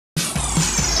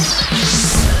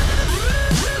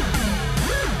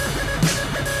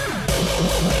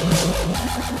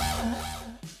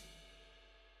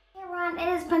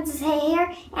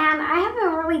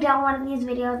haven't done one of these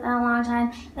videos in a long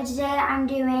time, but today I'm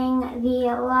doing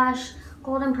the Lush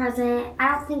Golden Present.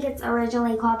 I don't think it's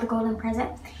originally called the Golden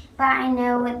Present, but I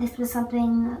know this was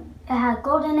something, it had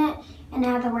gold in it, and it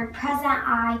had the word present.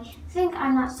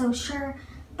 I'm not so sure,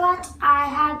 but I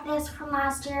had this from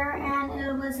last year, and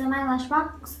it was in my Lush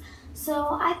box.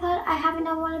 So I thought I haven't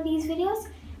done one of these videos,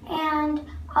 and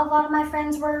a lot of my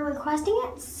friends were requesting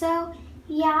it, so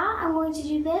yeah, I'm going to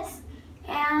do this,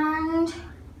 and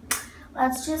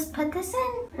let's just put this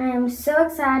in. I'm so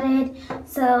excited,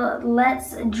 so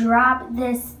let's drop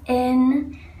this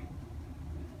in.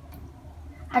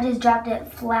 I just dropped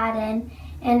it flat in,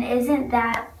 and isn't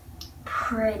that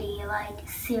pretty? Like,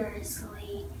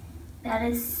 seriously, that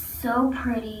is so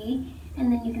pretty.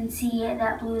 And then you can see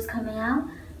that blue is coming out.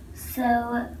 So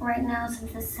right now,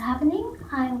 since this is happening,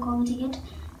 I'm going to get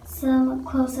some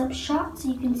close-up shots so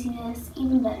you can see this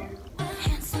even better.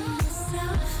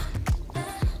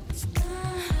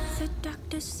 The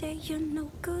doctors say you're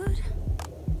no good,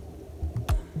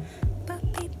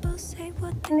 but people say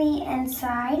what On the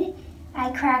inside, I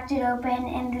cracked it open,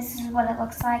 and this is what it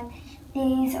looks like.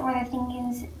 These were the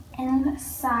things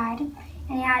inside.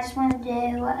 And yeah, I just want to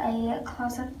do a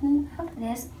close-up of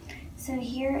this. So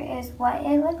here is what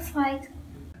it looks like.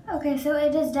 Okay, so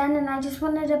it is done, and I just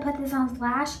wanted to put this on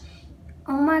flash.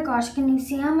 Oh my gosh, can you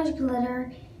see how much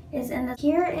glitter is in this?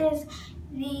 Here is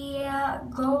the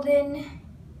Golden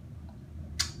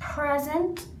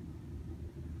Present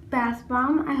bath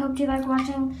bomb. I hope you like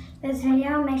watching this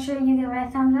video. Make sure you give it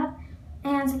a thumbs up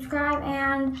and subscribe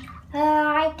and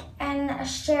like and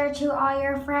share to all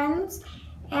your friends.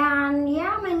 And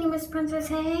yeah, my name is Princess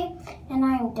Hey, and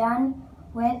I am done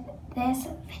with this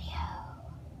video.